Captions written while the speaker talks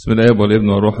بسم الله والابن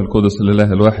والروح القدس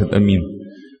لله الواحد امين.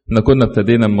 احنا كنا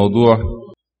ابتدينا الموضوع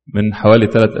من حوالي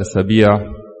 3 أسابيع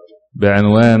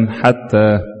بعنوان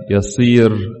حتى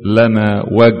يصير لنا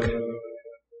وجه،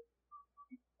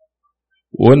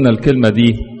 وقلنا الكلمة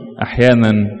دي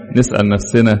احيانا نسأل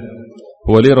نفسنا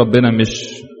هو ليه ربنا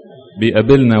مش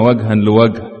بيقابلنا وجها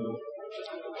لوجه؟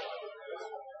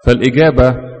 فالإجابة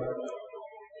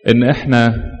ان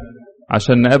احنا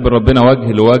عشان نقابل ربنا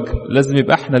وجه لوجه لازم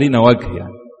يبقى احنا لينا وجه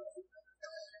يعني.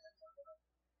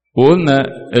 وقلنا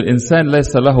الإنسان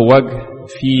ليس له وجه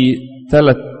في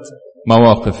 3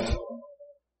 مواقف.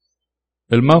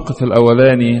 الموقف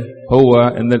الأولاني هو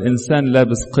أن الإنسان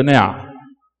لابس قناع،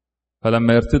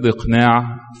 فلما يرتدي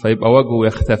قناع فيبقى وجهه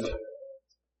يختفي.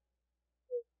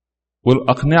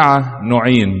 والأقنعة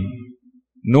نوعين،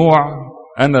 نوع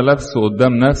أنا لابسه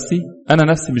قدام نفسي،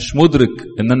 أنا نفسي مش مدرك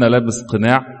أن أنا لابس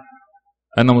قناع،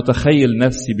 أنا متخيل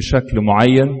نفسي بشكل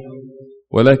معين،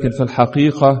 ولكن في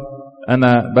الحقيقة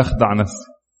أنا بخدع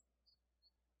نفسي.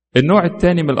 النوع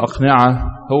الثاني من الأقنعة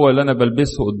هو اللي أنا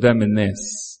بلبسه قدام الناس،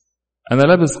 أنا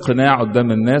لابس قناع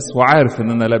قدام الناس وعارف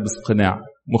أن أنا لابس قناع،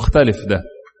 مختلف ده.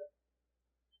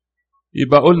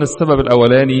 يبقى قلنا السبب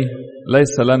الأولاني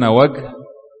ليس لنا وجه،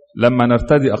 لما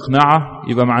نرتدي أقنعة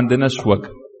يبقى ما عندناش وجه.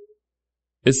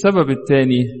 السبب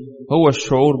الثاني هو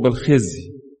الشعور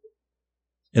بالخزي،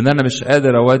 إن أنا مش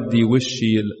قادر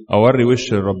أوري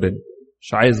وشي لربنا،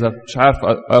 مش عارف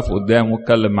أقف قدامه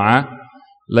واتكلم معاه،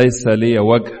 ليس لي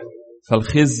وجه.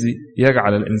 فالخزي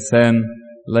يجعل الإنسان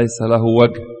ليس له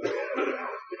وجه.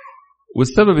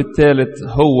 والسبب الثالث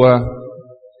هو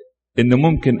إن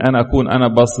ممكن أنا أكون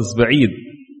باصص بعيد،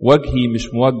 وجهي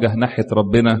مش موجه ناحية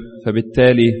ربنا،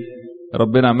 فبالتالي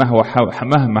ربنا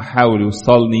مهما حاول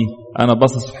يوصلني أنا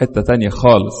باصص في حتة تانية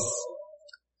خالص.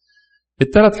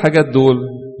 ال3 حاجات دول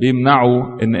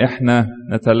بيمنعوا إن إحنا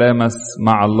نتلامس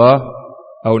مع الله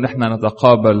أو نحن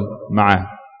نتقابل معه: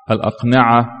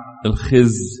 الأقنعة،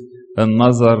 الخزي،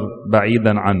 النظر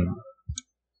بعيدا عنه.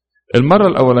 المرة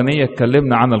الأولانية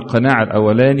اتكلمنا عن القناع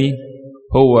الأولاني،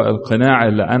 هو القناع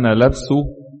اللي أنا لابسه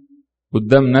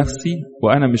قدام نفسي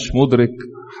وأنا مش مدرك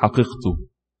حقيقته،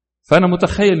 فأنا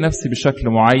متخيل نفسي بشكل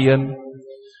معين،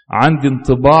 عندي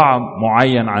انطباع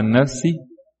معين عن نفسي،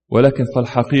 ولكن في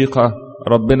الحقيقة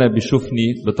ربنا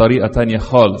بيشوفني بطريقة تانية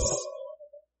خالص.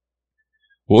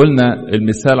 وقلنا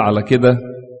المثال على كده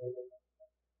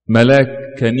ملاك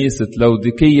كنيسة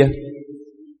لوديكية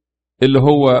اللي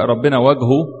هو ربنا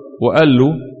واجهه وقال له: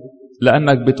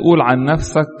 لأنك بتقول عن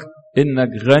نفسك إنك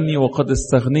غني وقد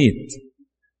استغنيت،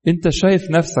 انت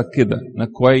شايف نفسك كده انك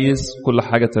كويس كل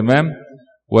حاجة تمام،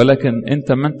 ولكن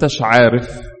انت ما انتش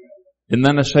عارف ان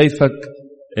انا شايفك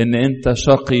ان انت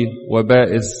شقي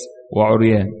وبائس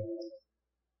وعريان.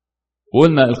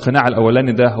 وقلنا القناع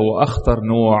الأولاني ده هو أخطر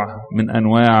نوع من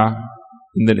أنواع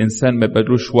إن الإنسان ما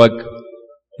يبقالوش وجه،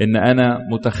 إن أنا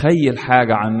متخيل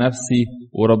حاجة عن نفسي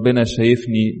وربنا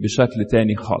شايفني بشكل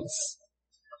تاني خالص.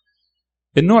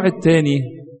 النوع التاني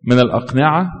من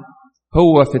الأقنعة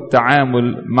هو في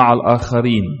التعامل مع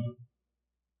الآخرين.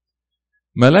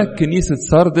 ملاك كنيسة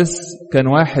ساردس كان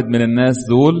واحد من الناس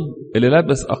دول اللي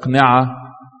لابس أقنعة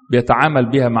بيتعامل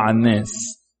بها مع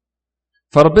الناس.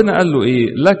 فربنا قال له إيه؟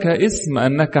 لك اسم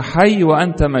أنك حي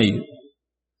وأنت ميت.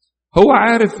 هو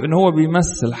عارف إن هو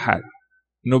بيمثل حاجة،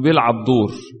 إنه بيلعب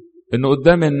دور، إنه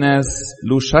قدام الناس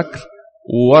له شكل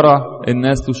وورا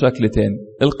الناس له شكل تاني.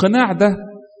 القناع ده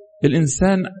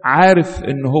الإنسان عارف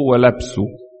إنه هو لابسه،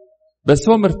 بس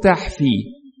هو مرتاح فيه.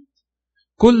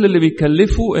 كل اللي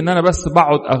بيكلفه إن أنا بس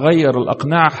بقعد أغير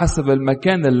الأقناع حسب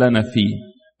المكان اللي أنا فيه.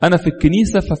 أنا في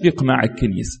الكنيسة ففي قناع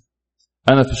الكنيسة،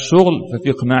 أنا في الشغل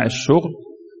ففي قناع الشغل،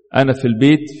 أنا في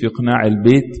البيت في قناع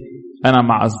البيت، أنا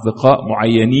مع أصدقاء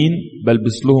معينين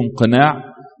بلبس لهم قناع،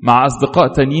 مع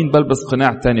أصدقاء تانيين بلبس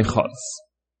قناع تاني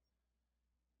خالص.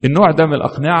 النوع ده من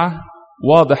الأقنعة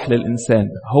واضح للإنسان،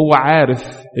 هو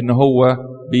عارف إن هو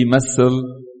بيمثل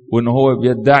وإن هو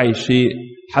بيدعي شيء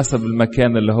حسب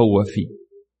المكان اللي هو فيه.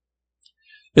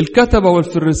 الكتبة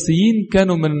والفريسيين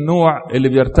كانوا من النوع اللي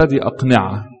بيرتدي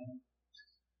أقنعة،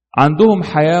 عندهم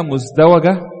حياة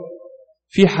مزدوجة،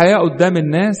 في حياة قدام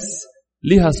الناس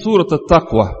ليها صورة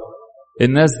التقوى،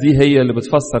 الناس دي هي اللي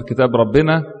بتفسر كتاب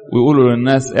ربنا ويقولوا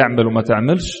للناس اعمل وما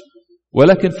تعملش،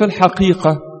 ولكن في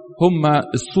الحقيقة هم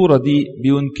الصورة دي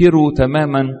بينكروا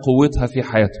تماما قوتها في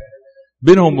حياتهم.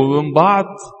 بينهم وبين بعض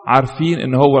عارفين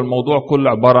ان هو الموضوع كله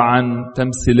عبارة عن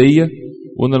تمثيلية،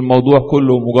 وان الموضوع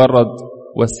كله مجرد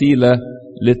وسيلة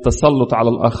للتسلط على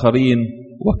الآخرين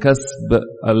وكسب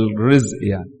الرزق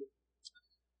يعني.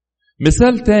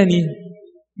 مثال تاني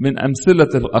من أمثلة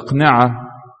الأقنعة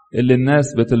اللي الناس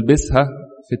بتلبسها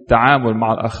في التعامل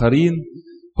مع الآخرين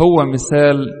هو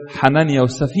مثال حنانيا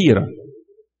وسفيرة.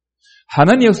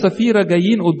 حنانيا وسفيرة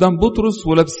جايين قدام بطرس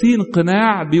ولابسين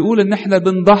قناع بيقول ان احنا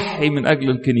بنضحي من اجل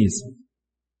الكنيسة،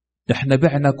 احنا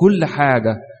بعنا كل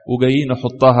حاجة وجايين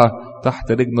نحطها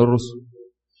تحت رجل الرسل.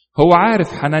 هو عارف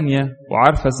حنانيا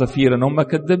وعارفة سفيرة ان هم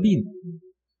كذابين،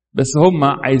 بس هم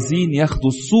عايزين ياخدوا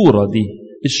الصورة دي،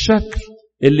 الشكل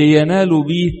اللي ينالوا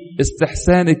بيه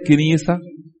استحسان الكنيسة،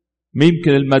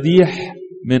 ممكن المديح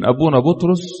من أبونا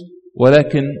بطرس،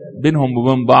 ولكن بينهم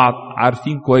وبين بعض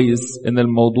عارفين كويس ان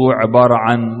الموضوع عبارة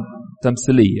عن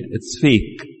تمثيلية، it's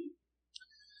fake.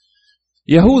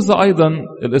 يهوذا أيضا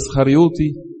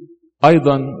الإسخريوطي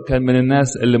أيضا كان من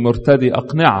الناس اللي مرتدي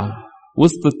أقنعة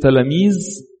وسط التلاميذ،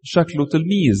 شكله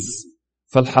تلميذ،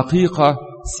 فالحقيقة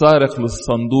سارق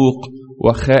للصندوق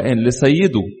وخائن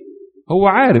لسيده. هو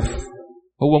عارف،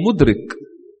 هو مدرك،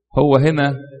 هو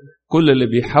هنا كل اللي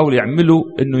بيحاول يعمله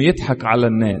انه يضحك على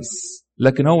الناس،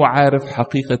 لكن هو عارف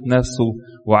حقيقة نفسه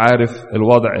وعارف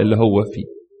الوضع اللي هو فيه.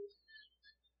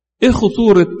 ايه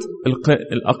خطورة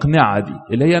الأقنعة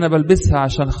دي اللي هي انا بلبسها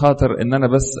عشان خاطر ان انا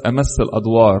بس امثل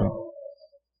ادوار؟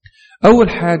 اول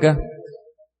حاجة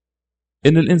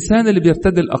ان الانسان اللي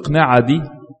بيرتدي الأقنعة دي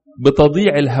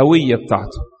بتضيع الهوية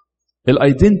بتاعته،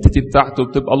 الايدنتيتي بتاعته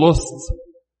بتبقى لوست.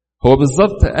 هو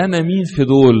بالظبط انا مين في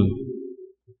دول؟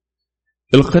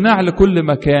 القناع لكل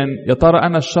مكان. يا ترى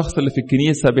انا الشخص اللي في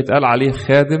الكنيسة بيتقال عليه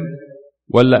خادم،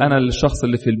 ولا انا الشخص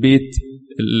اللي في البيت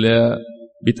اللي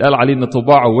بيتقال عليه ان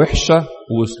طباعه وحشة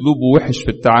واسلوبه وحش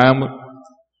في التعامل،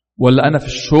 ولا انا في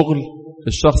الشغل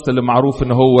الشخص اللي معروف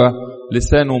ان هو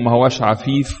لسانه ما هواش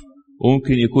عفيف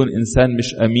وممكن يكون انسان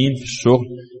مش امين في الشغل؟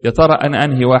 يا ترى انا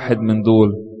انهي واحد من دول؟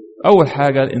 اول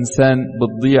حاجة الانسان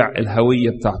بتضيع الهوية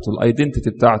بتاعته، الايدنتيتي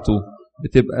بتاعته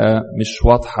بتبقى مش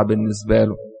واضحة بالنسبة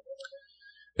له.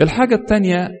 الحاجة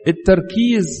التانية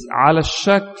التركيز على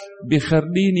الشكل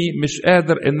بيخليني مش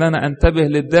قادر ان انا انتبه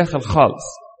للداخل خالص.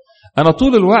 انا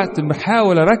طول الوقت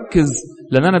محاول اركز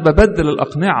لان انا ببدل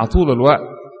الاقنعة طول الوقت،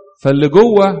 فاللي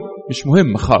جوه مش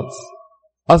مهم خالص،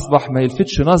 اصبح ما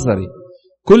يلفتش نظري،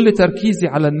 كل تركيزي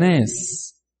على الناس.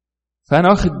 فانا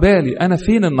واخد بالي انا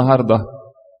فين النهاردة،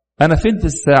 انا فين في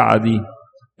الساعة دي.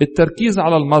 التركيز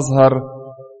على المظهر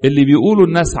اللي بيقولوا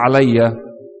الناس عليا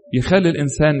يخلي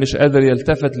الإنسان مش قادر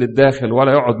يلتفت للداخل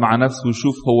ولا يقعد مع نفسه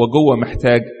ويشوف هو جوه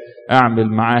محتاج أعمل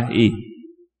معاه إيه.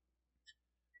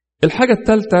 الحاجة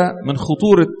الثالثة من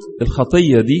خطورة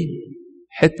الخطية دي،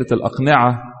 حتة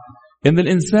الأقنعة، إن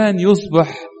الإنسان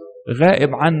يصبح غائب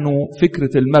عنه فكرة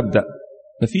المبدأ.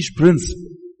 مفيش برنسب،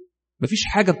 مفيش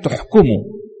حاجة بتحكمه،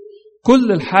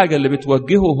 كل الحاجة اللي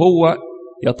بتوجهه هو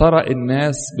يا ترى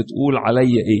الناس بتقول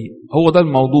علي إيه. هو ده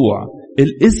الموضوع،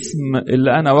 الاسم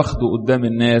اللي أنا واخده قدام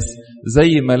الناس،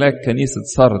 زي ملاك كنيسة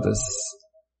سردس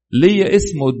ليه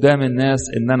اسم قدام الناس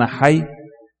إن أنا حي.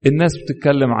 الناس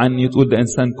بتتكلم عني تقول ده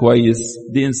إنسان كويس،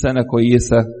 دي إنسانة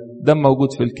كويسة، ده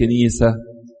موجود في الكنيسة.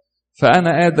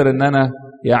 فأنا قادر إن أنا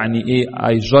يعني إيه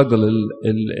أجاجل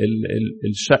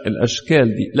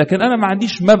الأشكال دي، لكن أنا ما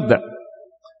عنديش مبدأ،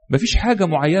 ما فيش حاجة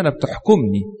معينة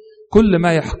بتحكمني، كل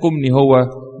ما يحكمني هو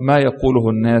ما يقوله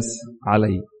الناس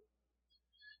علي.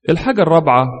 الحاجة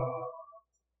الرابعة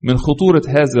من خطورة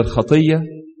هذه الخطية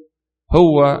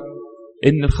هو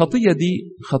إن الخطية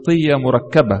دي خطية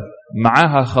مركبة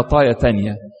معاها خطايا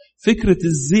تانية. فكرة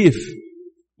الزيف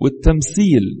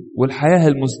والتمثيل والحياة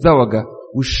المزدوجة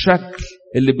والشكل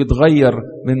اللي بيتغير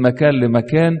من مكان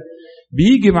لمكان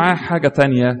بيجي معاه حاجة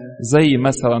تانية، زي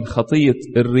مثلا خطية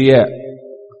الرياء.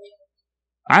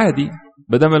 عادي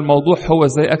بدم الموضوع هو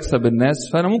زي أكسب الناس،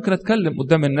 فأنا ممكن أتكلم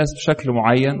قدام الناس بشكل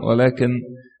معين ولكن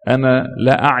أنا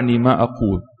لا أعني ما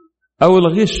أقول. أو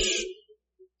الغش،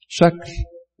 شكل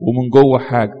ومن جوه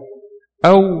حاجة.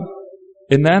 أو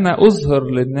إن أنا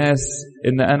أظهر للناس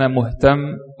إن أنا مهتم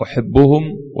أحبهم،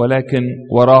 ولكن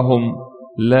وراهم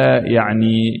لا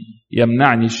يعني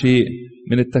يمنعني شيء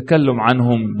من التكلم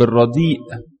عنهم بالرديء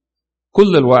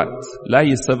كل الوقت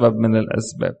لأي سبب من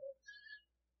الأسباب.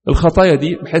 الخطايا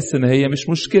دي بحس إن هي مش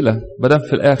مشكلة بدل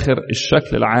في الآخر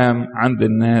الشكل العام عند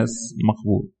الناس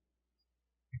مقبول.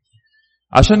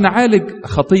 عشان نعالج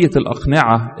خطية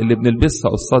الأقنعة اللي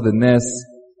بنلبسها قصاد الناس،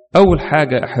 أول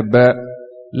حاجة أحباء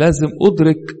لازم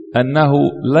أدرك أنه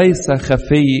ليس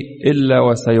خفي إلا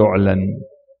وسيعلن.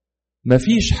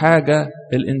 مفيش حاجة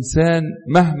الإنسان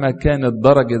مهما كانت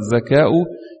درجة ذكائه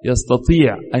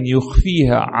يستطيع أن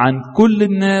يخفيها عن كل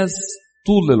الناس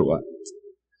طول الوقت.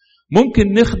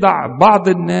 ممكن نخدع بعض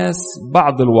الناس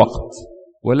بعض الوقت،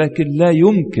 ولكن لا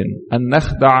يمكن أن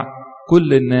نخدع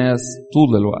كل الناس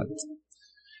طول الوقت.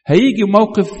 هيجي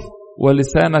موقف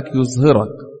ولسانك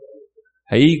يظهرك،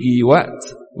 هيجي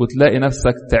وقت وتلاقي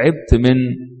نفسك تعبت من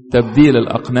تبديل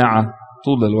الأقنعة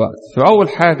طول الوقت. فأول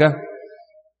حاجة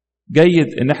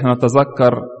جيد ان احنا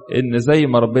نتذكر ان زي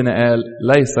ما ربنا قال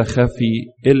ليس خفي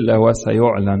إلا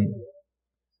وسيعلن.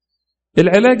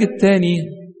 العلاج الثاني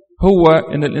هو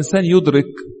ان الإنسان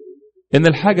يدرك ان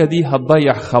الحاجة دي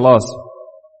هتضيع خلاص،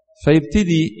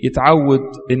 فيبتدي يتعود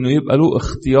انه يبقى له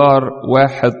اختيار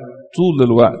واحد طول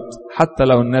الوقت حتى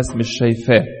لو الناس مش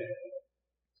شايفاه.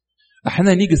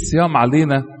 احنا نيجي الصيام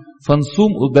علينا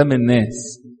فنصوم قدام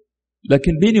الناس،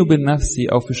 لكن بيني وبين نفسي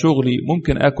او في شغلي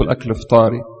ممكن اكل اكل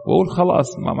فطاري واقول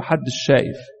خلاص ما حدش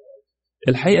شايف.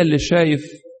 الحقيقة اللي شايف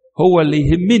هو اللي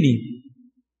يهمني،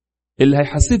 اللي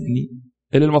هيحاسبني،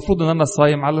 اللي المفروض ان انا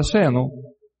صايم علشانه.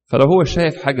 فلو هو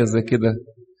شايف حاجة زي كده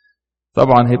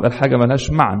طبعا هيبقى الحاجة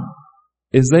ملهاش معنى.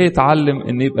 ازاي اتعلم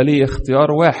ان يبقى لي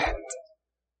اختيار واحد؟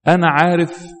 انا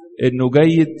عارف انه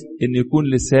جيد ان يكون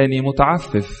لساني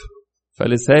متعفف،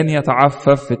 فلساني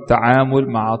يتعفف في التعامل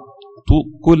مع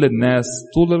كل الناس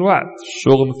طول الوقت،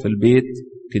 الشغل، في البيت،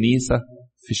 كنيسة،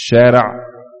 في الشارع.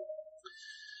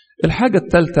 الحاجة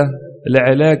الثالثة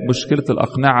لعلاج مشكلة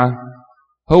الأقنعة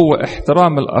هو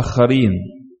احترام الآخرين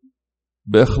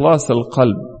بإخلاص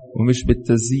القلب ومش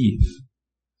بالتزييف.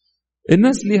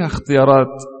 الناس ليها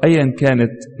اختيارات أيا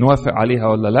كانت نوافق عليها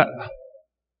ولا لا.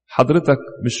 حضرتك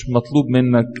مش مطلوب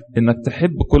منك انك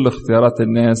تحب كل اختيارات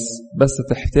الناس، بس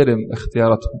تحترم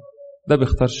اختياراتهم. ده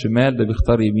بيختار شمال، ده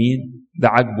بيختار يمين، ده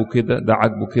عاجبه كده، ده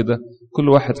عاجبه كده، كل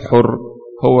واحد حر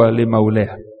هو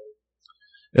لمولاه.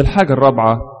 الحاجة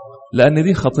الرابعة، لأن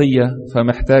دي خطية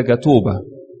فمحتاجة توبة،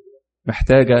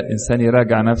 محتاجة إنسان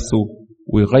يراجع نفسه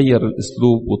ويغير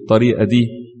الأسلوب والطريقة دي،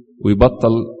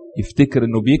 ويبطل يفتكر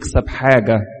إنه بيكسب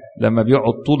حاجة لما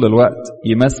بيقعد طول الوقت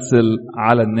يمثل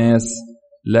على الناس،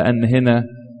 لأن هنا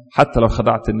حتى لو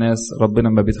خدعت الناس ربنا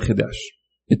ما بيتخدعش.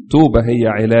 التوبة هي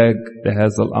علاج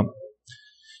لهذا الأمر.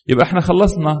 يبقى احنا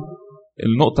خلصنا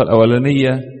النقطة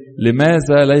الأولانية،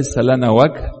 لماذا ليس لنا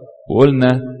وجه،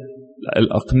 وقلنا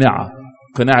الأقنعة.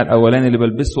 القناع الأولاني اللي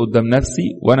بلبسه قدام نفسي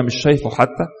وأنا مش شايفه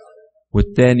حتى،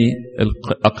 والتاني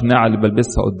الأقنعة اللي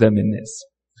بلبسها قدام الناس.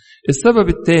 السبب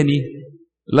الثاني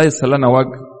ليس لنا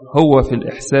وجه هو في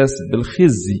الإحساس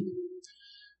بالخزي.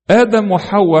 آدم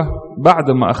وحواء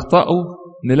بعد ما أخطأوا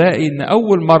نلاقي إن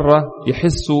أول مرة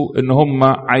يحسوا إن هم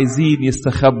عايزين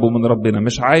يستخبوا من ربنا،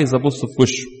 مش عايز أبص في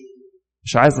وشه،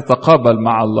 مش عايز أتقابل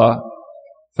مع الله.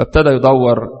 فابتدى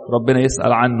يدور، ربنا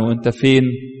يسأل عنه أنت فين؟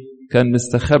 كان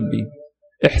مستخبي.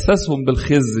 إحساسهم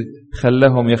بالخزي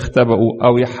خلاهم يختبئوا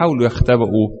أو يحاولوا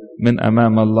يختبئوا من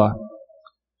أمام الله.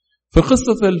 في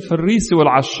قصة الفريسي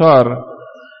والعشار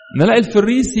نلاقي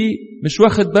الفريسي مش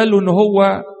واخد باله إنه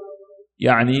هو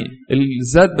يعني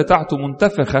الذات بتاعته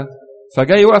منتفخة،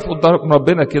 فجاي يوقف قدام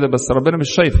ربنا كده، بس ربنا مش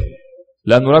شايفه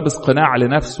لأنه لابس قناع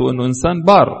لنفسه إنه إنسان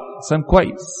بار، إنسان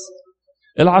كويس.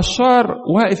 العشار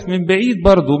واقف من بعيد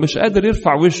برضه مش قادر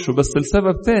يرفع وشه، بس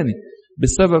لسبب تاني،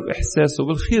 بسبب إحساسه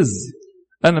بالخزي.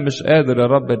 أنا مش قادر يا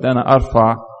رب إن أنا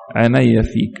أرفع عيني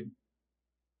فيك.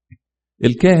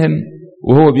 الكاهن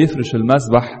وهو بيفرش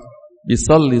المسبح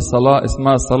بيصلي صلاة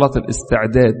اسمها صلاة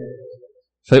الاستعداد،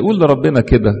 فيقول لربنا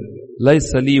كده: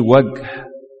 ليس لي وجه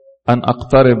أن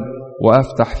أقترب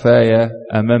وأفتح فايا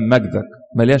أمام مجدك.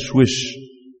 ملياش وش،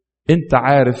 أنت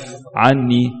عارف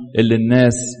عني اللي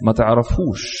الناس ما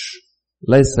تعرفوش.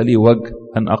 ليس لي وجه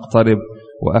أن أقترب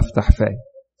وأفتح فايا.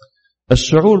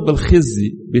 الشعور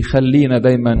بالخزي بيخلينا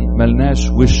دايما ملناش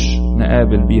وش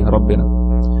نقابل بيه ربنا.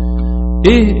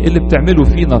 إيه اللي بتعمله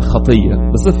فينا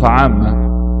الخطية بصفة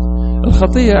عامة؟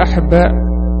 الخطية أحباء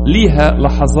ليها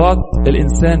لحظات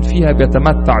الإنسان فيها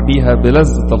بيتمتع بيها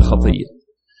بلذة الخطية،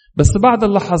 بس بعد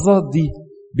اللحظات دي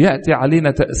بيأتي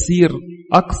علينا تأثير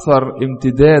أكثر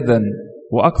امتدادا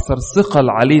وأكثر ثقل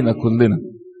علينا كلنا.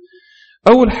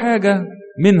 أول حاجة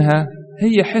منها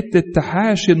هي حتة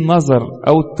تحاشي النظر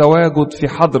أو التواجد في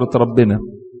حضرة ربنا.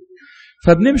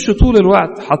 فبنمشي طول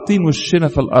الوقت حاطين وشنا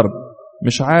في الأرض،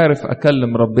 مش عارف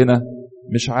أكلم ربنا،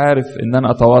 مش عارف إن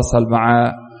أنا أتواصل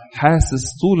معاه، حاسس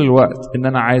طول الوقت إن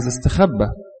أنا عايز استخبى.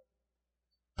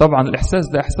 طبعا الإحساس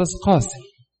ده إحساس قاسي.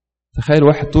 تخيل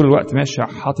واحد طول الوقت ماشي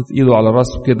حاطط إيده على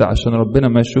راسه كده عشان ربنا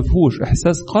ما يشوفوش،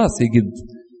 إحساس قاسي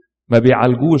جدا ما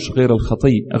بيعالجوش غير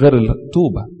الخطية، غير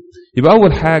التوبة. يبقى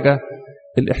أول حاجة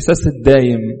الإحساس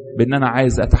الدايم بأن أنا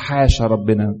عايز أتحاشى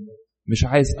ربنا، مش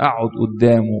عايز أقعد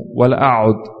قدامه ولا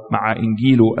أقعد مع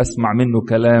إنجيله وأسمع منه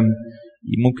كلام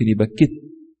ممكن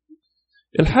يبكتني.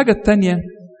 الحاجة الثانية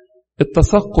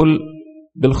التثقل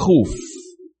بالخوف.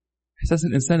 إحساس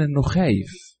الإنسان أنه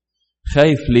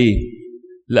خايف ليه؟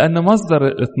 لأن مصدر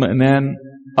الاطمئنان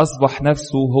أصبح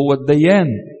نفسه هو الديان،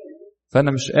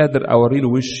 فأنا مش قادر أوريله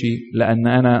وشي لأن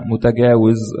أنا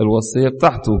متجاوز الوصية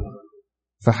بتاعته،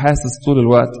 فحاسس طول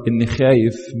الوقت أني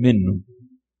خايف منه.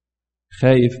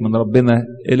 خايف من ربنا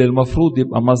اللي المفروض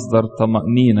يبقى مصدر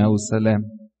طمأنينة وسلام.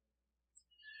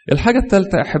 الحاجة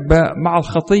الثالثة أحباء، مع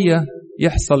الخطية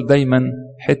يحصل دايما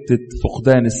حتة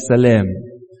فقدان السلام.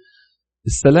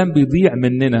 السلام بيضيع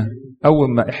مننا أول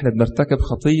ما إحنا بنرتكب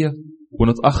خطية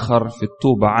ونتأخر في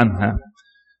التوبة عنها.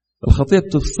 الخطية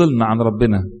بتفصلنا عن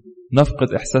ربنا،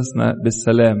 نفقد إحساسنا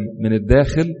بالسلام من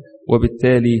الداخل،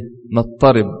 وبالتالي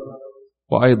نضطرب،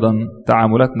 وأيضا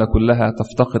تعاملاتنا كلها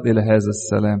تفتقد إلى هذا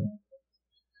السلام.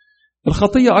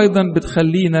 الخطية أيضا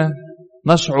بتخلينا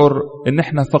نشعر إن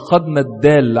إحنا فقدنا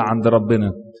الدالة عند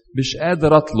ربنا، مش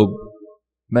قادر أطلب،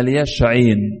 ملياش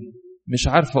عين، مش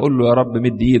عارف أقول له يا رب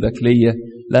مد إيدك ليا،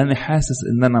 لأني حاسس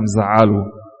إن أنا مزعله،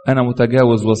 أنا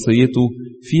متجاوز وصيته،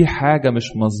 في حاجة مش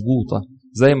مظبوطة.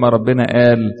 زي ما ربنا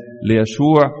قال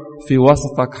ليشوع في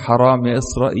وسطك حرام يا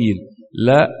إسرائيل،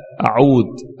 لا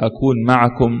أعود أكون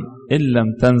معكم إن لم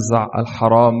تنزع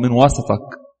الحرام من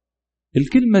وسطك.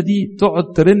 الكلمة دي تقعد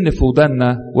ترن في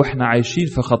ودنا وإحنا عايشين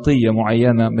في خطية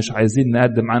معينة مش عايزين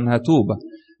نقدم عنها توبة.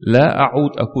 لا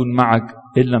أعود أكون معك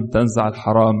إن لم تنزع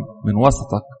الحرام من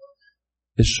وسطك.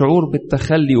 الشعور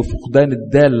بالتخلي وفقدان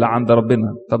الدالة عند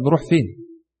ربنا. طب نروح فين؟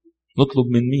 نطلب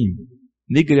من مين؟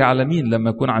 نجري على مين لما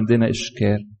يكون عندنا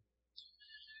إشكال؟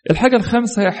 الحاجة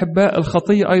الخامسة يا أحباء،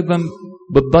 الخطية أيضا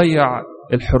بتضيع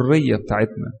الحرية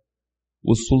بتاعتنا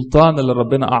والسلطان اللي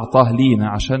ربنا أعطاه لينا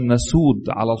عشان نسود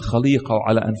على الخليقة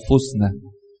وعلى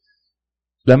أنفسنا.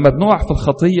 لما بنقع في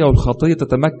الخطية والخطية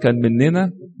تتمكن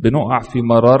مننا، بنقع في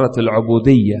مرارة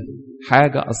العبودية،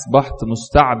 حاجة أصبحت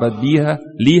مستعبد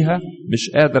ليها، مش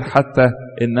قادر حتى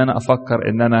إن أنا أفكر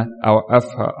إن أنا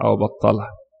أوقفها أو بطلها.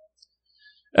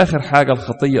 آخر حاجة،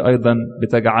 الخطية أيضا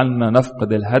بتجعلنا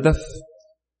نفقد الهدف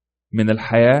من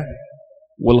الحياة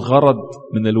والغرض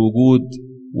من الوجود،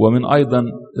 ومن أيضا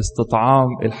استطعام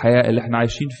الحياة اللي احنا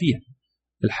عايشين فيها.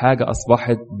 الحاجة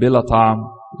أصبحت بلا طعم،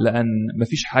 لأن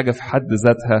مفيش حاجة في حد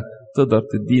ذاتها تقدر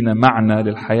تدينا معنى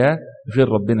للحياة غير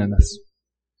ربنا نفسه.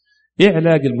 إيه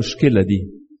علاج المشكلة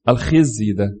دي؟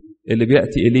 الخزي ده اللي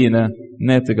بيأتي إلينا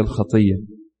ناتج الخطية.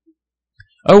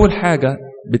 أول حاجة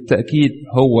بالتأكيد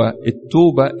هو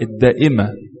التوبة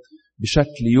الدائمة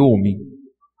بشكل يومي.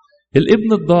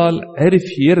 الابن الضال عرف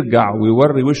يرجع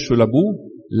ويوري وشه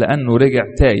لأبوه لأنه رجع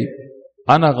تايب،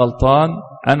 أنا غلطان،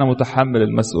 أنا متحمل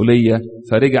المسؤولية،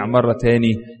 فرجع مرة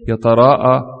تاني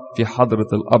يتراءى في حضرة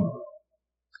الأب.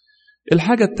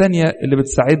 الحاجة التانية اللي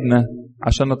بتساعدنا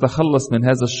عشان نتخلص من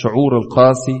هذا الشعور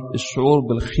القاسي، الشعور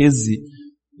بالخزي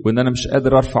وإن أنا مش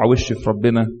قادر أرفع وشي في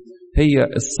ربنا، هي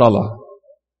الصلاة.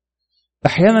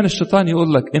 أحيانا الشيطان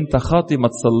يقول لك أنت خاطي ما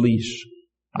تصليش.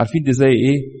 عارفين دي زي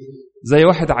إيه؟ زي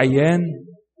واحد عيان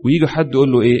ويجي حد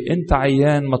يقول له إيه؟ أنت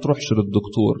عيان ما تروحش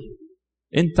للدكتور،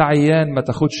 أنت عيان ما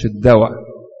تاخدش الدواء.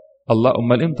 الله،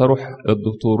 أمال إمتى أروح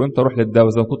للدكتور وإمتى أروح للدواء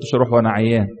إذا ما كنتش أروح وأنا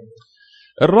عيان؟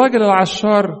 الراجل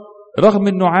العشار رغم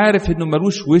إنه عارف إنه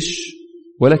ملوش وش،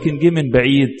 ولكن جه من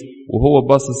بعيد وهو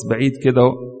باصص بعيد كده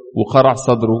وقرع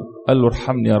صدره، قال له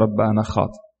ارحمني يا رب أنا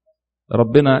خاطئ.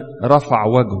 ربنا رفع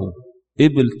وجهه،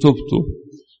 قبل توبته،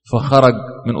 فخرج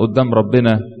من قدام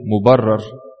ربنا مبرر.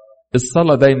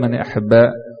 الصلاة دايما يا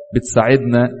أحباء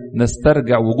بتساعدنا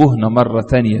نسترجع وجوهنا مرة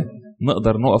تانية،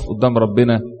 نقدر نقف قدام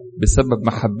ربنا بسبب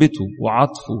محبته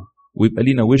وعطفه، ويبقى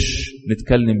لينا وش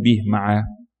نتكلم بيه معاه.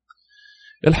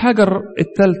 الحاجة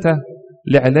الثالثة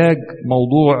لعلاج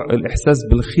موضوع الإحساس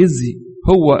بالخزي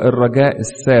هو الرجاء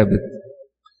الثابت.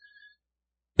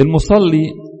 المصلي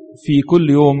في كل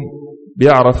يوم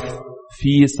بيعرف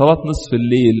في صلاة نصف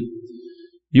الليل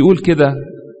يقول كده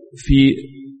في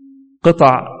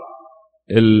قطع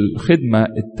الخدمة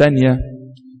الثانية،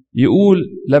 يقول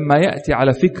لما يأتي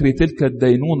على فكري تلك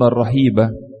الدينونة الرهيبة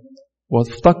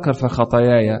وافتكر في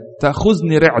خطاياي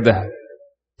تأخذني رعدة.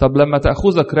 طب لما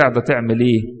تأخذك رعدة تعمل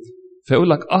ايه؟ فيقول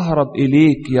لك أهرب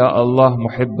إليك يا الله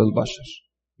محب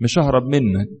البشر، مش أهرب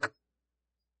منك.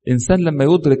 إنسان لما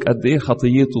يدرك قد إيه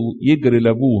خطيته يجري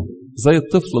لأبوه، زي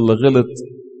الطفل اللي غلط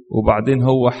وبعدين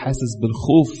هو حاسس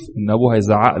بالخوف إن أبوه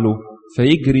هيزعق له،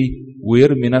 فيجري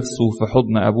ويرمي نفسه في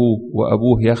حضن أبوه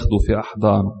وأبوه ياخده في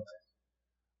أحضانه.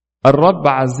 الرب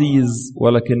عزيز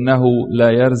ولكنه لا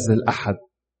يرزل أحد.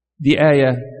 دي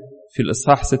آية في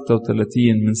الإصحاح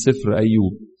 36 من سفر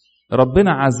أيوب.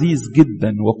 ربنا عزيز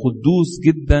جدا وقدوس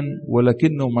جدا،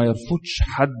 ولكنه ما يرفضش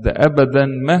حد أبدا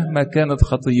مهما كانت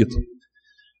خطيته.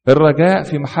 الرجاء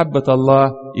في محبة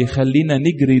الله يخلينا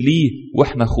نجري ليه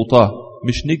وإحنا خطاه،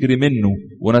 مش نجري منه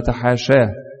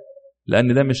ونتحاشاه،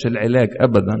 لأن ده مش العلاج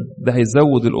أبدا، ده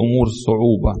هيزود الأمور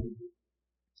صعوبة.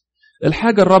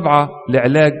 الحاجة الرابعة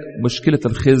لعلاج مشكلة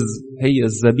الخز هي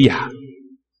الذبيحة.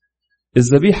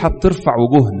 الذبيحة بترفع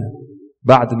وجوهنا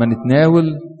بعد ما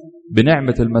نتناول،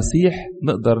 بنعمة المسيح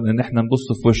نقدر ان احنا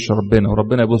نبص في وش ربنا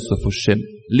وربنا يبص في وشنا.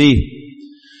 ليه؟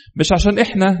 مش عشان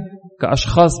احنا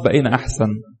كأشخاص بقينا احسن،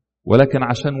 ولكن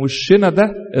عشان وشنا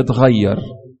ده اتغير.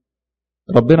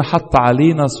 ربنا حط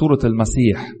علينا صورة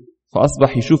المسيح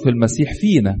فأصبح يشوف المسيح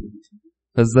فينا.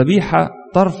 فالذبيحة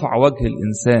ترفع وجه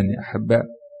الإنسان يا أحباء.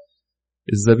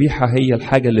 الذبيحة هي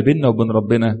الحاجة اللي بيننا وبين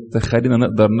ربنا تخلينا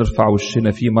نقدر نرفع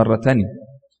وشنا فيه مرة تانية.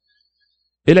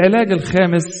 العلاج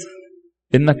الخامس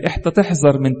إنك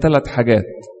تحذر من 3 حاجات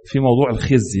في موضوع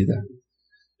الخزي ده.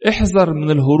 احذر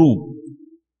من الهروب.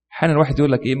 حين الواحد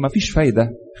يقول لك ما فيش فايدة،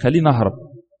 خلينا نهرب.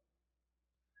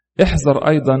 احذر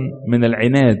أيضا من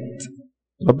العناد.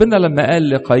 ربنا لما قال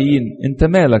لقايين انت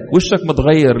مالك وشك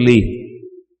متغير ليه،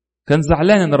 كان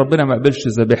زعلان ان ربنا ما قبلش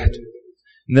ذبيحته.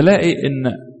 نلاقي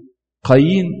ان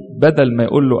قايين بدل ما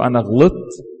يقول له انا غلطت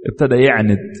ابتدى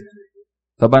يعند.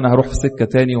 طب انا هروح في سكة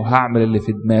تاني وهعمل اللي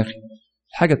في دماغي.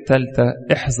 الحاجة الثالثة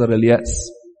احذر اليأس.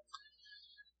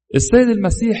 السيد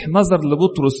المسيح نظر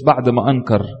لبطرس بعد ما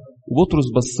انكر، وبطرس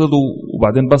بص له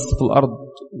وبعدين بص في الارض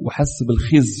وحس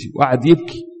بالخزي وقعد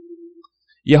يبكي.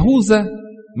 يهوذا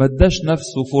ما اداش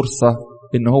نفسه فرصة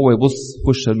ان هو يبص في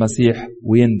وش المسيح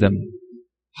ويندم،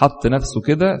 حط نفسه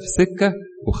كده في سكة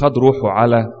وخد روحه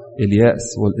على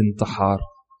اليأس والانتحار.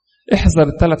 احذر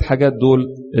ال3 حاجات دول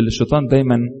اللي الشيطان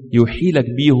دايما يوحيلك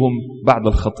بيهم بعد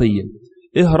الخطية.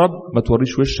 اهرب، ما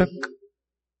توريش وشك.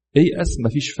 ايأس، ما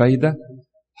فيش فايدة.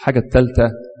 الحاجة الثالثة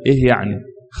ايه يعني؟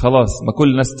 خلاص ما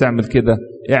كل الناس تعمل كده،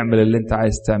 اعمل اللي انت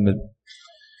عايز تعمله.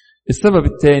 السبب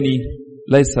الثاني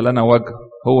ليس لنا وجه،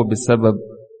 هو بسبب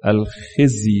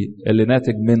الخزي اللي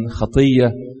ناتج من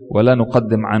خطية ولا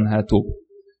نقدم عنها توبة.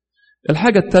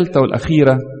 الحاجة الثالثة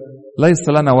والأخيرة ليس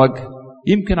لنا وجه،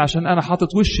 يمكن عشان أنا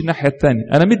حاطط وشي الناحية الثانية،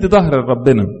 أنا مدي ظهر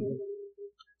لربنا.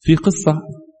 في قصة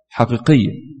حقيقية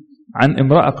عن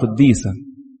امرأة قديسة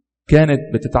كانت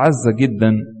بتتعزى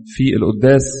جدا في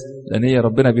القداس، لأن هي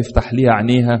ربنا بيفتح ليها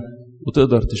عينيها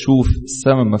وتقدر تشوف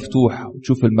السماء مفتوح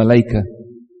وتشوف الملائكة.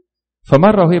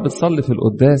 فمرة وهي بتصلي في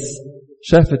القداس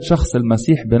شافت شخص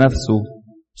المسيح بنفسه،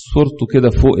 صورته كده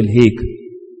فوق الهيكل،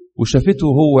 وشافته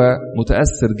هو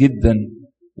متأثر جدا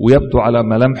ويبدو على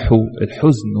ملامحه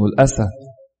الحزن والأسى.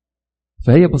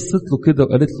 فهي بصت له كده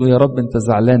وقالت له يا رب انت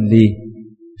زعلان ليه؟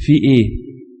 في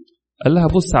ايه؟ قال لها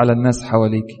بص على الناس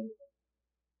حواليك.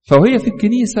 فوهي في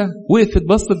الكنيسة وقفت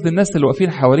بصت للناس اللي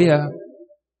واقفين حواليها،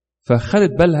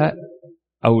 فخدت بالها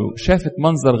أو شافت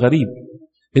منظر غريب.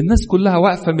 الناس كلها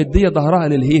واقفة مدية ظهرها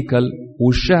للهيكل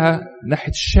ووشها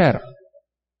ناحية الشارع.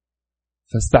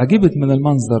 فاستعجبت من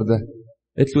المنظر ده،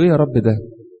 قالت له ايه يا رب ده؟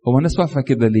 هو الناس واقفة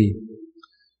كده ليه؟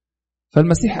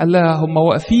 فالمسيح قال لها هم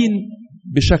واقفين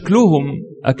بشكلهم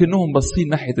أكنهم باصين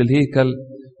ناحية الهيكل،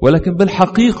 ولكن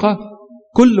بالحقيقة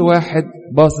كل واحد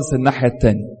باصص الناحية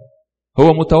التانية،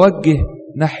 هو متوجه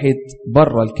ناحية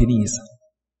بره الكنيسة.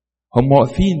 هم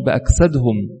واقفين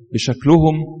بأجسادهم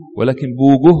بشكلهم، ولكن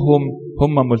بوجوههم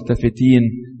هم ملتفتين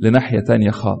لناحية تانية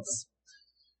خالص.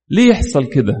 ليه يحصل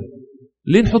كده؟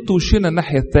 ليه نحط وشنا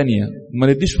الناحية التانية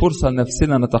وما نديش فرصة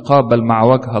لنفسنا نتقابل مع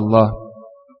وجه الله؟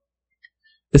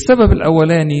 السبب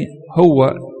الأولاني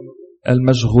هو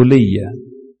المشغولية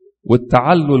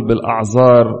والتعلل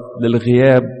بالأعذار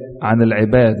للغياب عن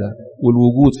العبادة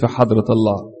والوجود في حضرة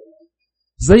الله.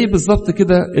 زي بالظبط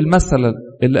كده المثل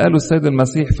اللي قاله السيد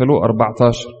المسيح في لوقا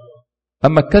 14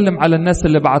 أما اتكلم على الناس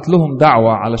اللي بعت لهم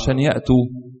دعوة علشان يأتوا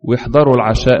ويحضروا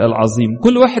العشاء العظيم.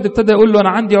 كل واحد ابتدى يقول له أنا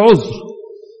عندي عذر.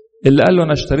 اللي قال له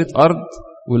أنا اشتريت أرض،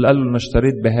 واللي قال له أنا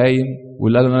اشتريت بهايم،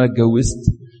 واللي قال له أنا اتجوزت.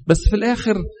 بس في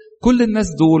الآخر كل الناس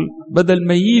دول بدل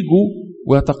ما ييجوا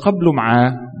ويتقابلوا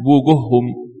معاه بوجوههم،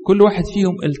 كل واحد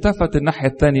فيهم التفت الناحية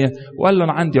التانية وقال له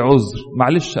أنا عندي عذر،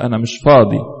 معلش أنا مش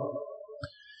فاضي.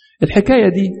 الحكاية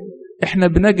دي احنا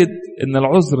بنجد ان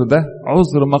العذر ده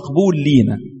عذر مقبول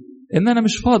لينا، ان انا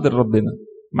مش فاضي لربنا،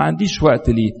 ما عنديش وقت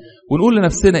ليه. ونقول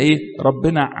لنفسنا ايه؟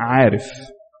 ربنا عارف،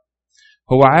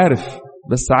 هو عارف،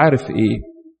 بس عارف ايه؟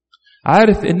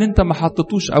 عارف ان انت ما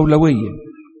حطتوش اولوية،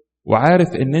 وعارف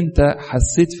ان انت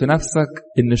حسيت في نفسك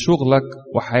ان شغلك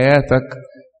وحياتك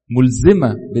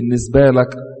ملزمة بالنسبة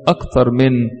لك اكتر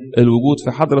من الوجود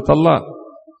في حضرة الله.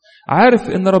 عارف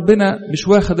ان ربنا مش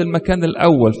واخد المكان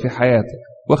الاول في حياتك،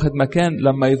 واخد مكان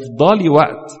لما يفضلي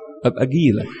وقت ابقى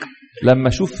اجيلك، لما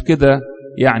اشوف كده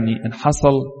يعني ان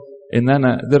حصل ان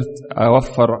انا قدرت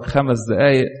اوفر 5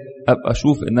 دقايق ابقى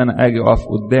اشوف ان انا اجي اقف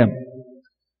قدام.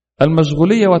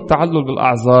 المشغولية والتعلل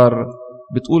بالاعذار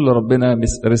بتقول لربنا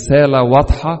رسالة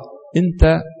واضحة،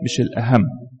 انت مش الاهم،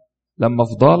 لما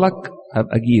افضلك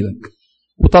هبقى اجيلك.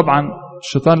 وطبعا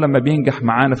الشيطان لما بينجح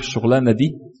معانا في الشغلانة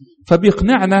دي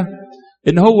فبيقنعنا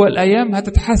ان هو الايام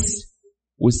هتتحسن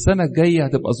والسنة الجاية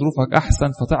هتبقى ظروفك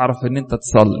أحسن، فتعرف إن أنت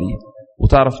تصلي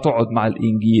وتعرف تقعد مع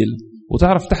الإنجيل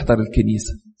وتعرف تحضر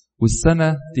الكنيسة.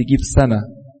 والسنة تجيب سنة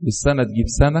والسنة تجيب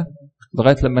سنة،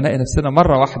 لغاية لما نلاقي نفسنا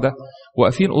مرة واحدة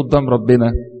واقفين قدام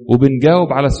ربنا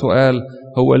وبنجاوب على سؤال: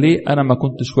 هو ليه أنا ما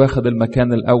كنتش واخد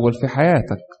المكان الأول في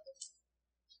حياتك؟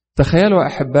 تخيلوا يا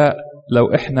أحباء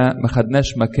لو إحنا ما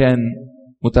خدناش مكان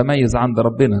متميز عند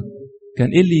ربنا، كان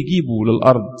إيه اللي يجيبه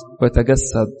للأرض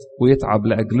ويتجسد ويتعب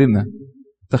لأجلنا؟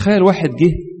 تخيل واحد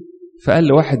جه فقال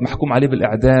لواحد محكوم عليه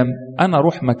بالإعدام: أنا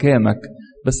أروح مكانك،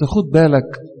 بس خد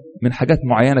بالك من حاجات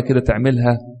معينة كده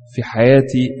تعملها في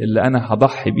حياتي اللي أنا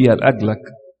هضحي بيها لأجلك.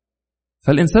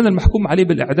 فالإنسان المحكوم عليه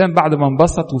بالإعدام بعد ما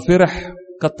انبسط وفرح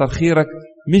كتر خيرك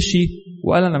مشي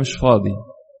وقال أنا مش فاضي.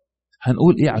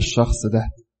 هنقول إيه على الشخص ده؟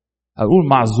 هنقول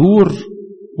معذور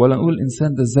ولا نقول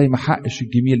الإنسان ده إزاي ما حقش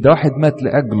الجميل ده؟ واحد مات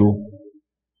لأجله.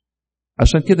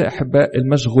 عشان كده أحباء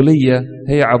المشغولية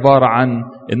هي عبارة عن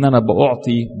إن أنا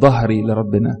بأعطي ظهري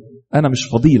لربنا، أنا مش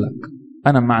فضيلك،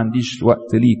 أنا ما عنديش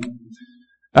وقت ليك.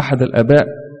 أحد الآباء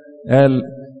قال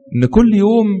إن كل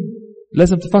يوم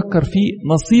لازم تفكر فيه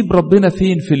نصيب ربنا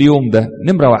فين في اليوم ده.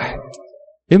 نمرة واحد،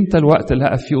 إمتى الوقت اللي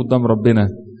هقف فيه قدام ربنا،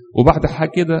 وبعد حاجة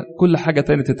كده كل حاجة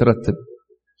تاني تترتب.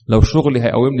 لو شغلي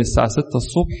هيقومني الساعة 6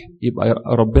 الصبح يبقى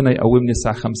ربنا يقومني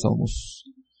الساعة 5:30.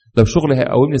 لو شغلي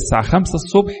هيقومني الساعة 5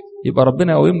 الصبح يبقى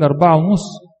ربنا يقومني 4:30.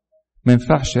 ما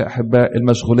ينفعش يا أحباء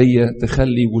المشغولية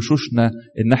تخلي وشوشنا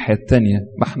الناحية التانية،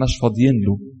 ما احناش فاضيين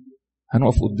له.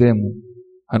 هنقف قدامه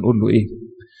هنقول له إيه؟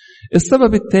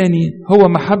 السبب الثاني هو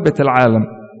محبة العالم.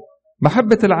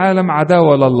 محبة العالم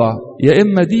عداوة لله، يا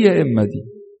إما دي يا إما دي.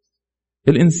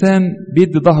 الإنسان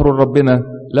بيدي ظهره لربنا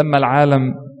لما العالم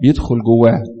بيدخل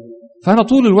جواه. فأنا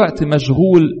طول الوقت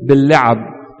مشغول باللعب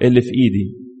اللي في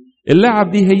إيدي.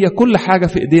 اللعب دي هي كل حاجة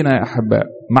في إيدينا يا أحباء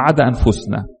ما عدا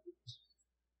أنفسنا.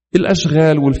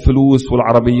 الأشغال والفلوس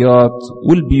والعربيات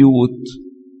والبيوت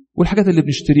والحاجات اللي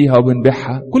بنشتريها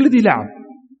وبنبيعها، كل دي لعب،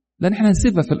 لأن احنا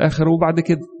هنسيبها في الآخر وبعد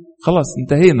كده خلاص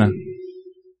انتهينا.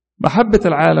 محبة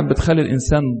العالم بتخلي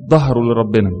الإنسان ظهره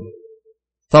لربنا.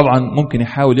 طبعا ممكن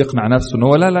يحاول يقنع نفسه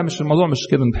إنه لا مش الموضوع مش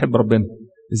كده، نحب ربنا.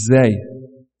 إزاي؟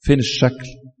 فين الشكل؟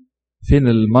 فين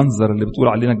المنظر اللي بتقول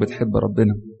علينا بتحب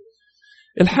ربنا؟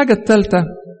 الحاجة الثالثة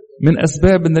من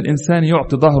أسباب أن الإنسان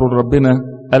يعطي ظهره لربنا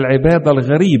العبادة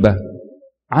الغريبة.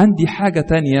 عندي حاجة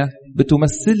تانية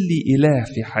بتمثل لي إله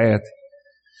في حياتي.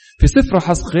 في سفر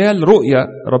حسقيال رؤيا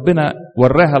ربنا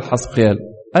وراها لحسقيال،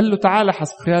 قال له تعالى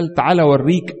حسقيال تعالى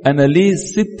وريك أنا ليه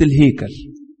سبت الهيكل.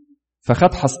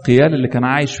 فخد حسقيال اللي كان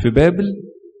عايش في بابل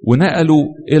ونقله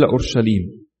إلى أورشليم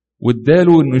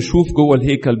واداله إنه يشوف جوه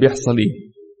الهيكل بيحصل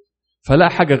إيه. فلقى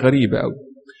حاجة غريبة قوي،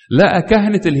 لقى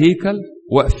كهنة الهيكل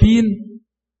واقفين.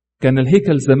 كان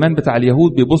الهيكل زمان بتاع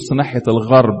اليهود بيبص ناحية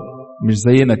الغرب، مش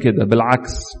زينا كده،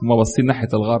 بالعكس هم باصين ناحية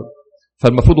الغرب،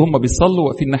 فالمفروض هم بيصلوا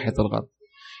واقفين ناحية الغرب.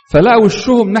 فلقوا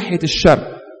وشهم ناحية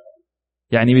الشرق،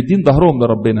 يعني مدين ظهرهم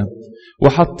لربنا،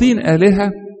 وحاطين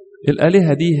آلهة.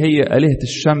 الآلهة دي هي آلهة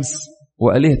الشمس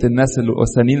وآلهة الناس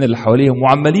الوثنيين اللي حواليهم،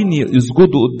 وعمالين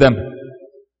يسجدوا قدامها.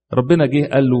 ربنا جه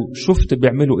قال له شفت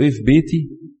بيعملوا ايه في بيتي؟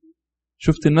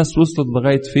 شفت الناس وصلت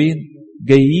لغاية فين؟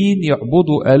 جايين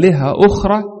يعبدوا آلهة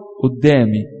أخرى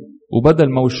قدامي، وبدل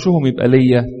ما وشهم يبقى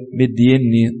ليا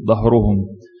مديني ظهرهم.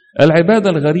 العبادة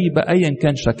الغريبة أيا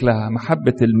كان شكلها،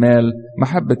 محبة المال،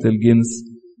 محبة الجنس،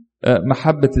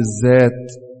 محبة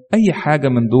الذات، أي حاجة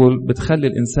من دول بتخلي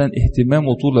الإنسان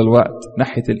اهتمامه طول الوقت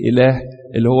ناحية الإله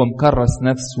اللي هو مكرس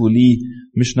نفسه ليه،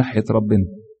 مش ناحية ربنا.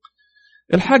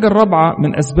 الحاجة الرابعة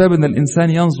من أسباب أن الإنسان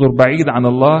ينظر بعيد عن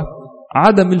الله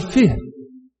عدم الفهم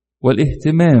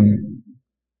والاهتمام.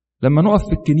 لما نقف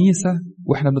في الكنيسة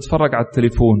وإحنا بنتفرج على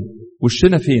التليفون،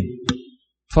 وشنا فين؟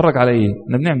 نتفرج على إيه؟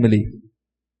 إحنا بنعمل إيه؟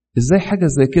 إزاي حاجة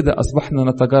زي كده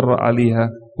أصبحنا نتجرأ عليها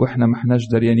وإحنا ما إحناش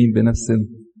دريانين بنفسنا؟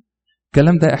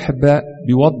 الكلام ده أحباء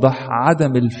بيوضح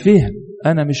عدم الفهم.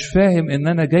 أنا مش فاهم إن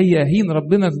أنا جاي أهين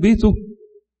ربنا في بيته.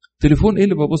 تليفون إيه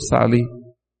اللي ببص عليه؟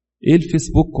 إيه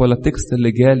الفيسبوك ولا التكست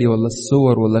اللي جالي ولا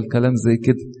الصور ولا الكلام زي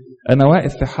كده؟ أنا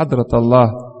واقف في حضرة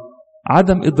الله.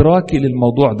 عدم إدراكي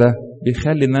للموضوع ده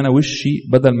بيخلي إن أنا وشي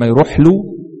بدل ما يروح له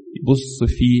يبص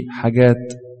في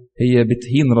حاجات هي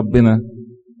بتهين ربنا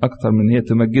أكتر من هي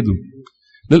تمجده.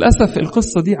 للأسف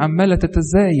القصة دي عمالة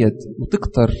تتزايد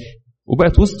وتكتر،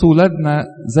 وبقت وسط ولادنا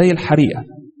زي الحريقة.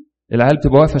 العيال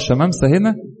تبقى واقفة شمامسة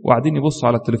هنا وقاعدين يبصوا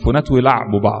على التليفونات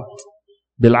ويلعبوا بعض،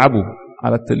 بيلعبوا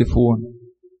على التليفون.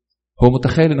 هو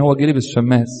متخيل إن هو جه لبس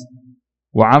شماس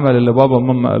وعمل اللي بابا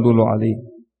وماما قالوا له عليه.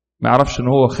 ما يعرفش إن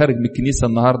هو خارج من الكنيسة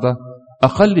النهاردة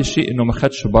أقل شيء إنه ما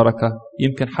خدش بركة،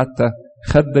 يمكن حتى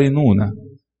خد دينونة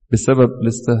بسبب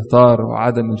الاستهتار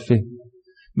وعدم الفهم.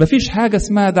 مفيش حاجة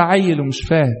اسمها ده عيل ومش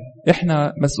فاهم.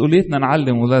 احنا مسؤوليتنا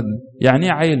نعلم ولادنا. يعني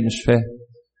ايه عيل مش فاهم؟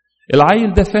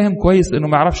 العيل ده فاهم كويس انه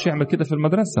ما يعرفش يعمل كده في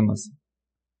المدرسة مثلا،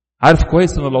 عارف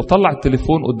كويس انه لو طلع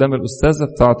التليفون قدام الأستاذة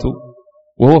بتاعته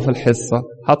وهو في الحصة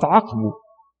هتعاقبه،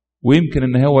 ويمكن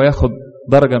ان هو ياخد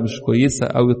درجة مش كويسة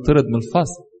او يطرد من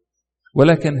الفصل.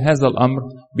 ولكن هذا الامر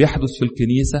بيحدث في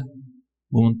الكنيسة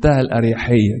بمنتهى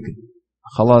الأريحية كده.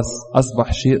 خلاص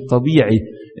أصبح شيء طبيعي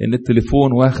ان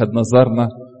التليفون واخد نظرنا،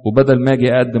 وبدل ما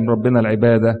اجي اقدم ربنا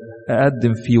العبادة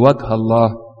اقدم في وجه الله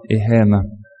إهانة.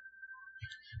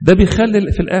 ده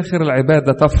بيخلي في الآخر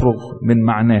العبادة تفرغ من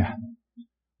معناها،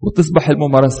 وتصبح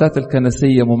الممارسات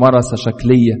الكنسية ممارسة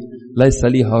شكلية ليس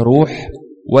ليها روح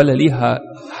ولا ليها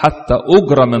حتى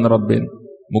أجرة من ربنا.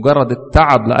 مجرد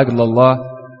التعب لأجل الله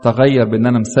تغير بأن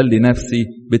أنا مسلي نفسي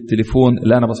بالتليفون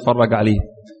اللي أنا بتفرج عليه.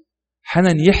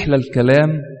 حنا يحلى الكلام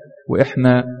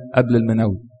وإحنا قبل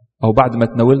المناول، أو بعد ما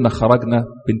تناولنا خرجنا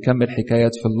بنكمل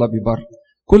حكايات في اللوبي بره.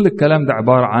 كل الكلام ده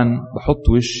عبارة عن بحط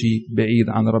وشي بعيد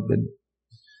عن ربنا.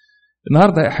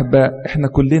 النهاردة يا أحباء إحنا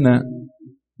كلنا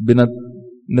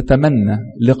نتمنى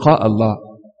لقاء الله،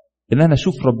 إن أنا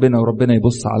أشوف ربنا وربنا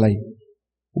يبص علي،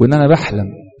 وإن أنا بحلم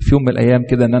في يوم من الأيام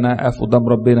كده إن أنا أقف قدام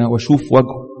ربنا وأشوف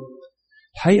وجهه.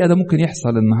 الحقيقة ده ممكن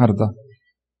يحصل النهاردة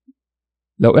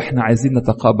لو إحنا عايزين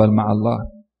نتقابل مع الله.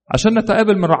 عشان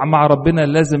نتقابل مع ربنا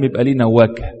لازم يبقى لينا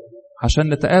وجه.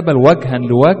 عشان نتقابل وجها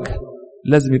لوجه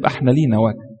لازم يبقى إحنا لينا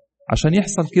وجه. عشان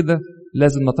يحصل كده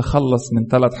لازم نتخلص من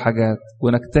 3 حاجات،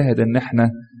 ونجتهد إن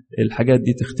إحنا الحاجات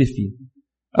دي تختفي.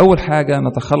 أول حاجة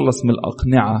نتخلص من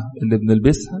الأقنعة اللي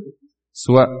بنلبسها،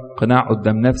 سواء قناع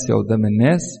قدام نفسي أو قدام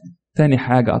الناس. تاني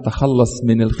حاجة أتخلص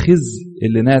من الخزي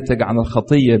اللي ناتج عن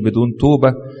الخطية بدون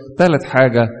توبة. 3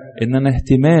 حاجة إن أنا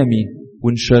اهتمامي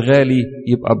وانشغالي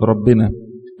يبقى بربنا،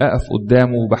 أقف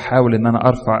قدامه وبحاول إن أنا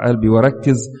أرفع قلبي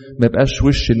واركز، ما يبقاش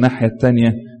وش الناحية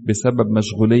التانية بسبب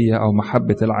مشغولية أو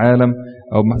محبة العالم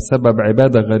أو بسبب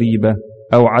عبادة غريبة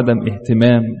أو عدم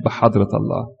اهتمام بحضرة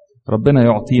الله. ربنا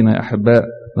يعطينا يا أحباء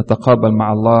نتقابل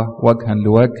مع الله وجها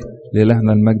لوجه.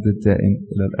 لإلهنا المجد الدائم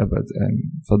إلى الأبد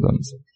آمين. تفضل.